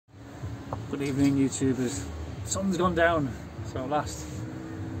Good evening, YouTubers. Sun's gone down, so at last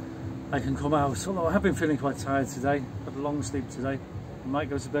I can come out. Although I have been feeling quite tired today. Had a long sleep today. I might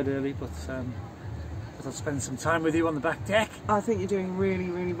go to bed early, but I'll spend some time with you on the back deck. I think you're doing really,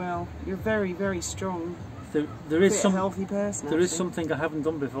 really well. You're very, very strong. There is some healthy person. There is something I haven't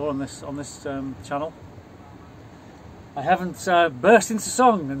done before on this channel. I haven't burst into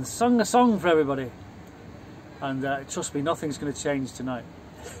song and sung a song for everybody. And trust me, nothing's going to change tonight.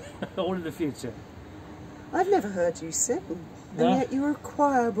 Or in the future. I've never heard you sing, No? and yet you were a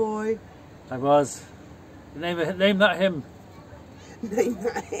choir boy. I was. Name that hymn. Name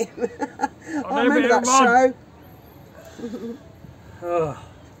that hymn. I remember that show. Oh.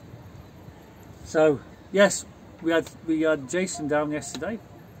 So yes, we had Jason down yesterday.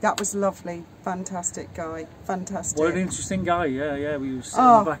 That was lovely. Fantastic guy. Fantastic. What an interesting guy. Yeah. We were sitting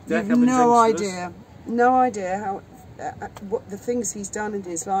on the back deck. You've no idea. No idea how what the things he's done in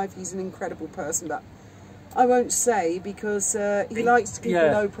his life. He's an incredible person, but I won't say because he likes to keep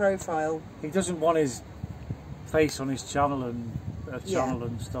a low profile. He doesn't want his face on his channel and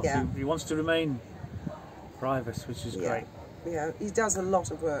stuff. Yeah. He wants to remain private, which is great. Yeah, he does a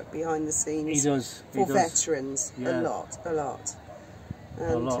lot of work behind the scenes. He does. For veterans. Yeah. A lot.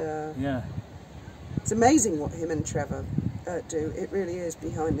 And, a lot. Yeah. It's amazing what him and Trevor do. It really is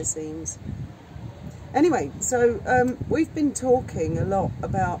behind the scenes. Anyway, so we've been talking a lot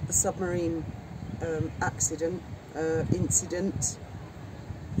about the submarine incident.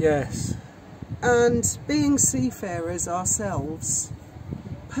 Yes. And being seafarers ourselves,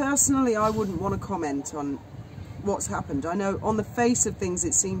 personally I wouldn't want to comment on what's happened. I know on the face of things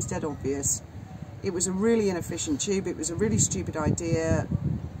it seems dead obvious. It was a really inefficient tube, it was a really stupid idea,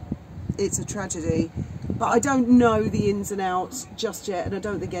 it's a tragedy. But I don't know the ins and outs just yet, and I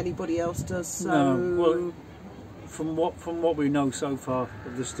don't think anybody else does. So no, well, from what we know so far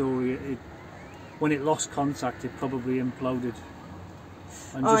of the story, when it lost contact, it probably imploded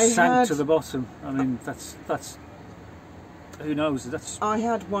and just sank to the bottom. I mean, that's who knows? I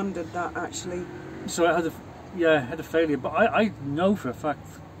had wondered that actually. So it had a failure, but I know for a fact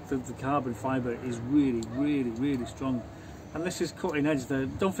that the carbon fibre is really, really, really strong. And this is cutting edge there.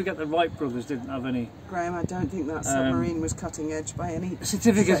 Don't forget the Wright brothers didn't have any... Graham, I don't think that submarine was cutting edge by any...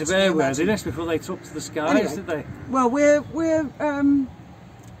 certificates of airworthiness before they took to the skies, did they? Well, we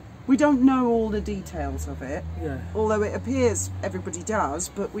don't know all the details of it. Yeah. Although it appears everybody does,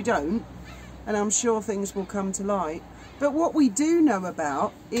 but we don't. And I'm sure things will come to light. But what we do know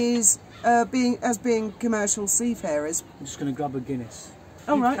about is being commercial seafarers... I'm just going to grab a Guinness.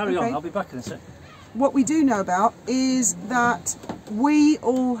 Oh, right, carry on, I'll be back in a sec. What we do know about is that we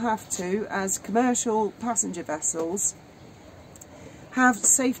all have to, as commercial passenger vessels, have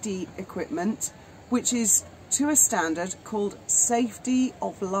safety equipment which is to a standard called Safety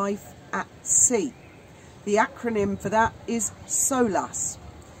of Life at Sea. The acronym for that is SOLAS.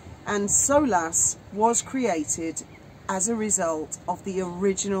 And SOLAS was created as a result of the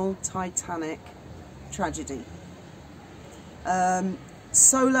original Titanic tragedy.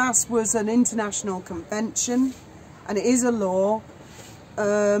 SOLAS was an international convention, and it is a law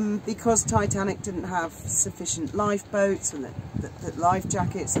because Titanic didn't have sufficient lifeboats and the life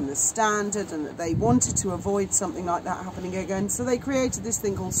jackets and the standard, and that they wanted to avoid something like that happening again, so they created this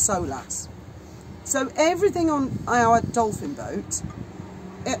thing called SOLAS. So everything on our dolphin boat,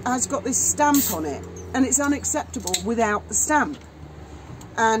 it has got this stamp on it, and it's unacceptable without the stamp.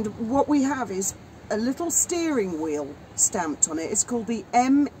 And what we have is a little steering wheel stamped on it. It's called the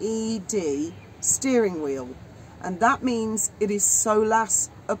MED steering wheel, and that means it is SOLAS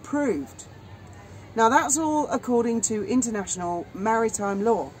approved. Now that's all according to international maritime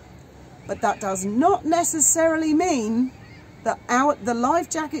law, but that does not necessarily mean that the life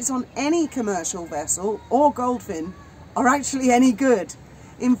jackets on any commercial vessel or Goldfin are actually any good.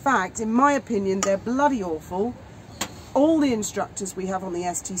 In fact, in my opinion, they're bloody awful. All the instructors we have on the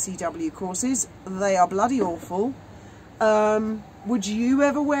STCW courses, they are bloody awful. Would you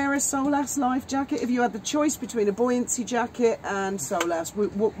ever wear a SOLAS life jacket? If you had the choice between a buoyancy jacket and SOLAS,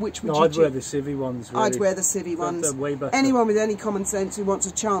 which would you choose? I'd wear the civvy ones. Really. I'd wear the civvy ones. They're way better. Anyone with any common sense who wants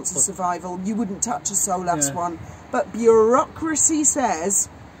a chance of survival, you wouldn't touch a SOLAS one. But bureaucracy says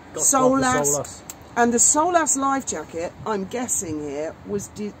SOLAS. And the SOLAS life jacket, I'm guessing here,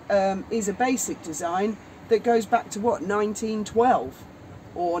 is a basic design that goes back to what, 1912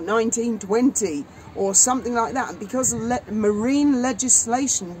 or 1920 or something like that. And because marine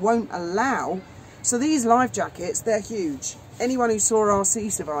legislation won't allow, so these life jackets, they're huge. Anyone who saw our Sea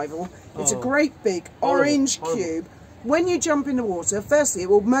Survival, it's a great big orange cube. When you jump in the water, firstly, it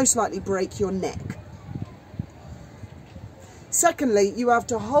will most likely break your neck. Secondly, you have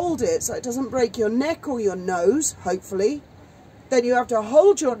to hold it so it doesn't break your neck or your nose, hopefully. Then you have to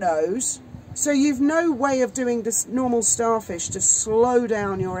hold your nose, so you've no way of doing this normal starfish to slow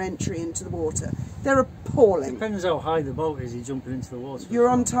down your entry into the water. They're appalling. Depends how high the boat is, you're jumping into the water. You're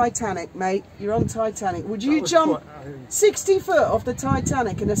on Titanic, mate. You're on Titanic. Would you jump 60 foot off the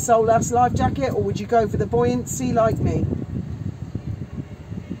Titanic in a SOLAS life jacket, or would you go for the buoyancy like me?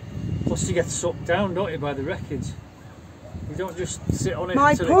 Plus you get sucked down, don't you, by the wreckage. You don't just sit on it.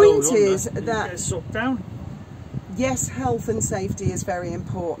 My until point it goes is under. that... You get sucked down. Yes, health and safety is very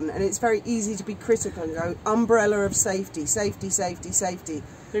important, and it's very easy to be critical and go, umbrella of safety, safety, safety, safety.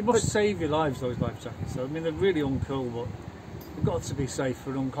 They must save your lives, those life jackets. So, I mean, they're really uncool, but they've got to be safe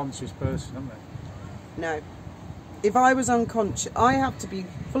for an unconscious person, haven't they? No. If I was unconscious, I have to be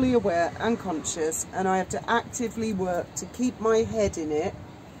fully aware and conscious, and I have to actively work to keep my head in it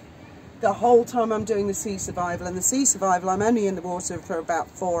the whole time I'm doing the sea survival. And the sea survival, I'm only in the water for about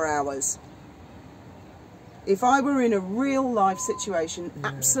 4 hours. If I were in a real life situation,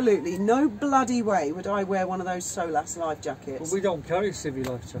 absolutely no bloody way would I wear one of those SOLAS life jackets. Well, we don't carry civvy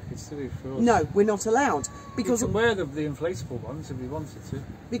life jackets, do we? For us? No, we're not allowed. Because you can wear the inflatable ones if you wanted to.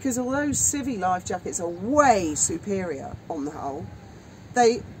 Because although civvy life jackets are way superior on the whole,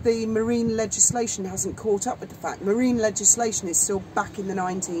 the marine legislation hasn't caught up with the fact. Marine legislation is still back in the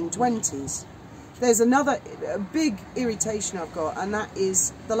 1920s. There's another big irritation I've got, and that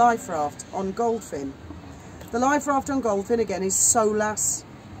is the life raft on Goldfin. The life raft on Goldfin, again, is SOLAS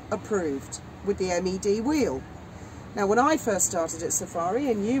approved with the MED wheel. Now, when I first started at Safari,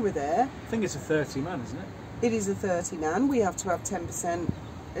 and you were there... I think it's a 30-man, isn't it? It is a 30-man. We have to have 10%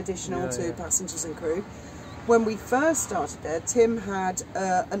 additional to passengers and crew. When we first started there, Tim had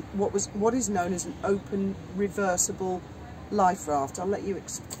what is known as an open reversible life raft. I'll let you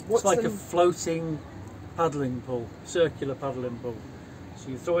explain. It's like a floating paddling pool, circular paddling pool. So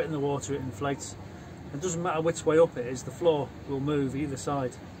you throw it in the water, it inflates. It doesn't matter which way up it is, the floor will move either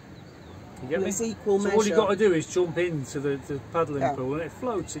side. You get me? It's equal measure. So all you've got to do is jump into the paddling pool and it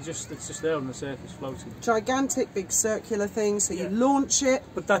floats. It's just there on the surface floating. Gigantic big circular thing, so you launch it.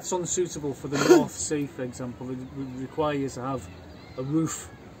 But that's unsuitable for the North Sea, for example. It would require you to have a roof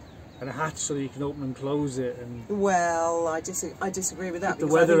and a hatch so that you can open and close it. And well, I disagree with that. Get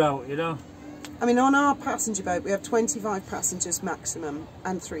the weather out, you know. I mean, on our passenger boat, we have 25 passengers maximum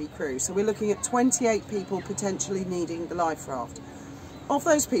and 3 crew. So we're looking at 28 people potentially needing the life raft. Of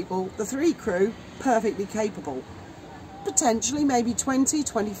those people, the 3 crew, perfectly capable. Potentially maybe 20,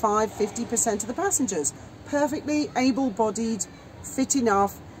 25, 50% of the passengers. Perfectly able-bodied, fit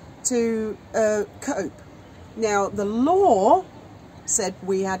enough to cope. Now, the law said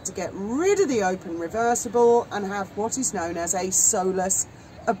we had to get rid of the open reversible and have what is known as a SOLAS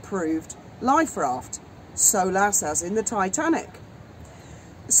approved life raft. SOLAS as in the Titanic.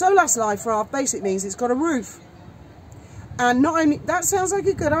 SOLAS life raft basically means it's got a roof. And not only, that sounds like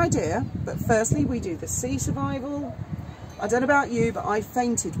a good idea, but firstly we do the sea survival. I don't know about you, but I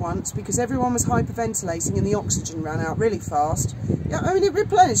fainted once because everyone was hyperventilating and the oxygen ran out really fast. Yeah, I mean it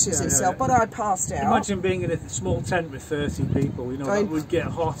replenishes itself, but I passed out. Imagine being in a small tent with 30 people, you know, that would get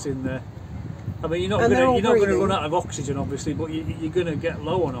hot in there. I mean, you're not going to run out of oxygen, obviously, but you're going to get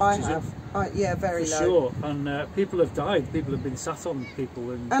low on oxygen. Yeah, very low. Sure, and people have died. People have been sat on people.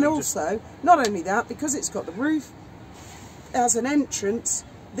 And also, not only that, because it's got the roof, it has an entrance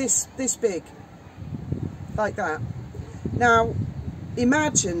this big, like that. Now,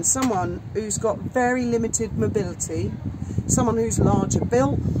 imagine someone who's got very limited mobility, someone who's larger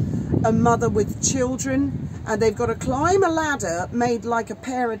built, a mother with children, and they've got to climb a ladder made like a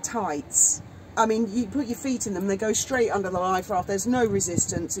pair of tights. I mean, you put your feet in them, they go straight under the life raft. There's no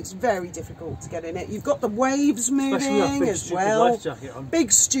resistance. It's very difficult to get in it. You've got the waves moving as well.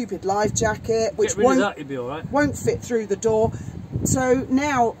 Big stupid life jacket, which won't fit through the door. So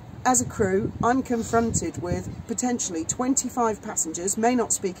now, as a crew, I'm confronted with potentially 25 passengers, may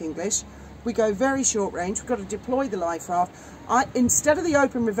not speak English. We go very short range. We've got to deploy the life raft. Instead of the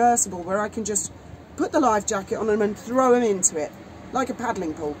open reversible, where I can just put the life jacket on them and throw them into it, like a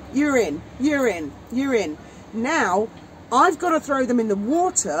paddling pool. You're in, you're in, you're in. Now, I've got to throw them in the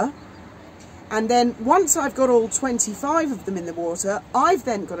water, and then once I've got all 25 of them in the water, I've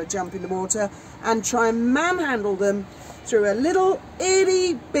then got to jump in the water and try and manhandle them through a little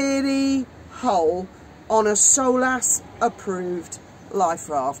itty-bitty hole on a SOLAS approved life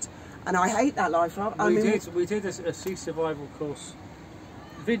raft. And I hate that life raft. We did a sea survival course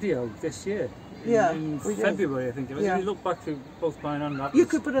video this year. In February, I think it was. If you look back through both mine and that. You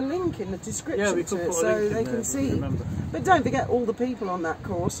could put a link in the description we could to it put a so link they in can there, see. But don't forget all the people on that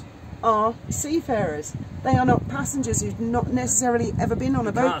course. are seafarers. They are not passengers who've not necessarily ever been on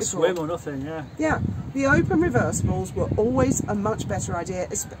a boat before. Can't swim or nothing, yeah. Yeah, the open reversibles were always a much better idea,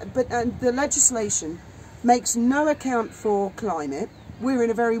 but the legislation makes no account for climate. We're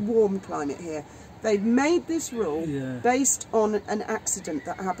in a very warm climate here. They've made this rule based on an accident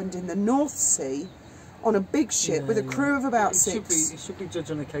that happened in the North Sea on a big ship with a crew of about 6. It should be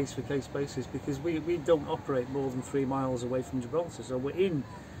judged on a case-for-case basis, because we don't operate more than 3 miles away from Gibraltar, so we're in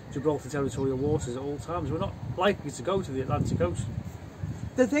Gibraltar territorial waters at all times. We're not likely to go to the Atlantic Ocean.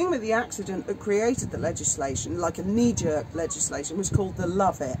 The thing with the accident that created the legislation, like a knee-jerk legislation, was called the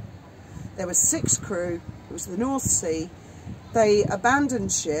Love It. There were 6 crew, it was the North Sea. They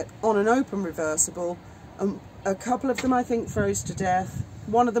abandoned ship on an open reversible, and a couple of them, I think, froze to death.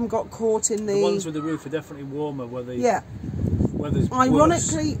 One of them got caught in the ones with the roof are definitely warmer, where the weather's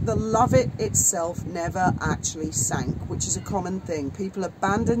ironically, worse. the Love It itself never actually sank, which is a common thing. People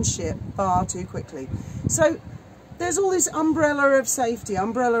abandon ship far too quickly. So there's all this umbrella of safety,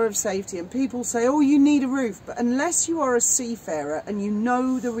 and people say, oh, you need a roof. But unless you are a seafarer and you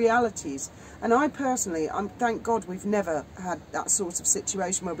know the realities, and I personally, thank God we've never had that sort of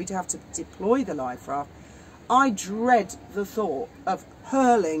situation where we'd have to deploy the life raft. I dread the thought of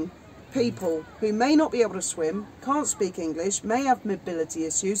hurling people who may not be able to swim, can't speak English, may have mobility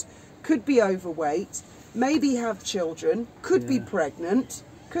issues, could be overweight, maybe have children, could be pregnant,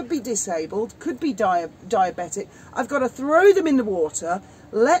 could be disabled, could be diabetic. I've got to throw them in the water,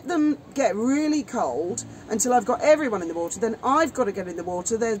 let them get really cold until I've got everyone in the water. Then I've got to get in the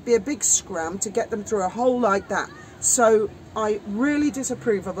water. There'd be a big scram to get them through a hole like that. So I really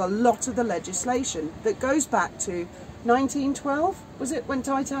disapprove of a lot of the legislation that goes back to 1912, was it, when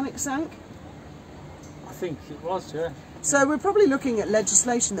Titanic sank? I think it was, yeah. So we're probably looking at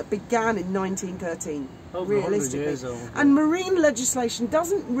legislation that began in 1913, realistically. Years old, yeah. And marine legislation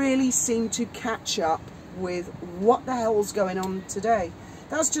doesn't really seem to catch up with what the hell's going on today.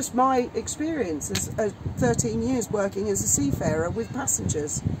 That's just my experience as 13 years working as a seafarer with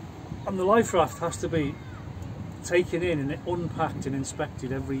passengers. And the life raft has to be taken in and unpacked and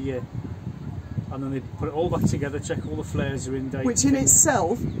inspected every year. And then they put it all back together, check all the flares are in date. Which in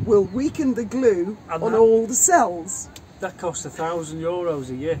itself will weaken the glue on all the cells. That costs €1,000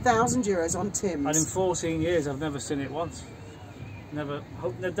 a year. €1,000 on Tim's. And in 14 years I've never seen it once. Never.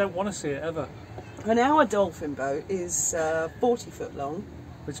 I don't want to see it ever. And our dolphin boat is 40 foot long.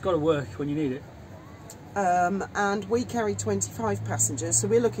 But it's got to work when you need it. And we carry 25 passengers, so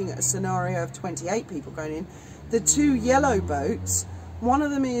we're looking at a scenario of 28 people going in. The 2 yellow boats, one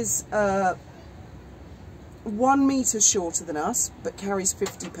of them is 1 metre shorter than us, but carries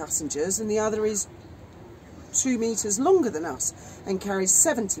 50 passengers, and the other is 2 metres longer than us and carries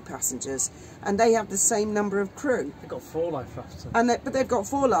 70 passengers, and they have the same number of crew. They've got 4 life rafts. But they've got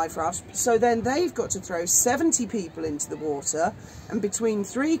 4 life rafts, so then they've got to throw 70 people into the water, and between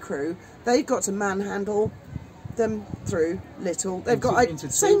 3 crew, they've got to manhandle them through little. They've got into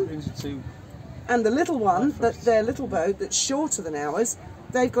two. And the little one, their little boat that's shorter than ours,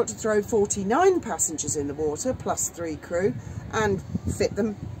 they've got to throw 49 passengers in the water plus 3 crew and fit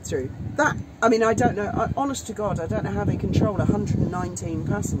them through that. I mean, I don't know, honest to God, I don't know how they control 119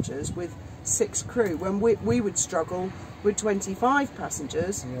 passengers with 6 crew when we would struggle with 25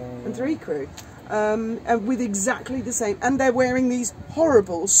 passengers and 3 crew. And with exactly the same, and they're wearing these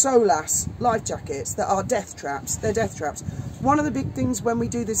horrible SOLAS life jackets that are death traps. They're death traps. One of the big things when we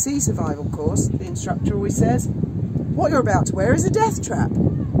do the sea survival course, the instructor always says, what you're about to wear is a death trap.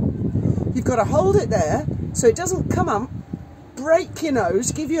 You've got to hold it there so it doesn't come up, break your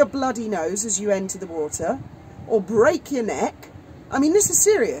nose, give you a bloody nose as you enter the water, or break your neck. I mean, this is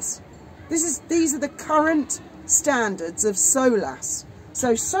serious. These are the current standards of SOLAS.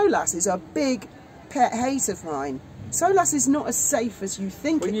 So SOLAS is a big pet hate of mine. SOLAS is not as safe as you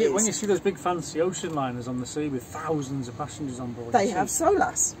think it is. When you see those big fancy ocean liners on the sea with thousands of passengers on board, they have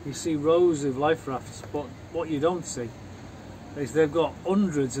SOLAS. You see rows of life rafts, but what you don't see is they've got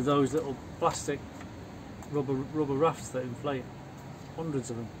hundreds of those little plastic rubber rafts that inflate. Hundreds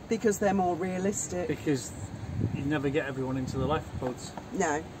of them. Because they're more realistic. Because you never get everyone into the lifeboats.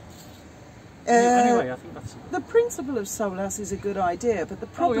 No. Anyway, I think that's... The principle of SOLAS is a good idea, but the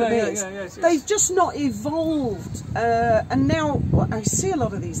problem is they've just not evolved. And now I see a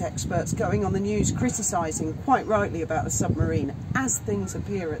lot of these experts going on the news criticising, quite rightly, about the submarine as things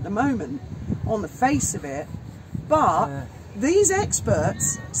appear at the moment, on the face of it. But these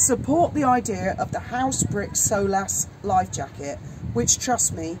experts support the idea of the house brick SOLAS life jacket, which,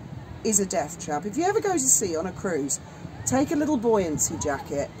 trust me, is a death trap. If you ever go to sea on a cruise, take a little buoyancy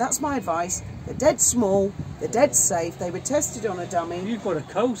jacket. That's my advice. They're dead small, they're dead safe, they were tested on a dummy. You've got a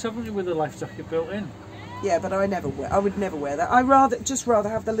coat, haven't you, with a life jacket built in? Yeah, but I would never wear that. I rather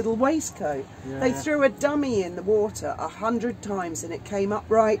have the little waistcoat. Yeah, They threw a dummy in the water 100 times and it came up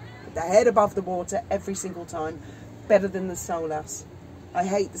right, with the head above the water every single time. Better than the SOLAS. I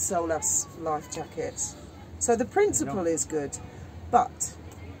hate the SOLAS life jackets. So the principle is good, but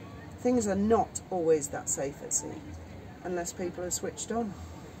things are not always that safe at sea, unless people are switched on,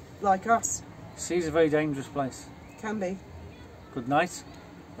 like us. Sea's a very dangerous place. Can be. Good night,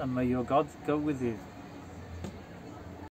 and may your God go with you.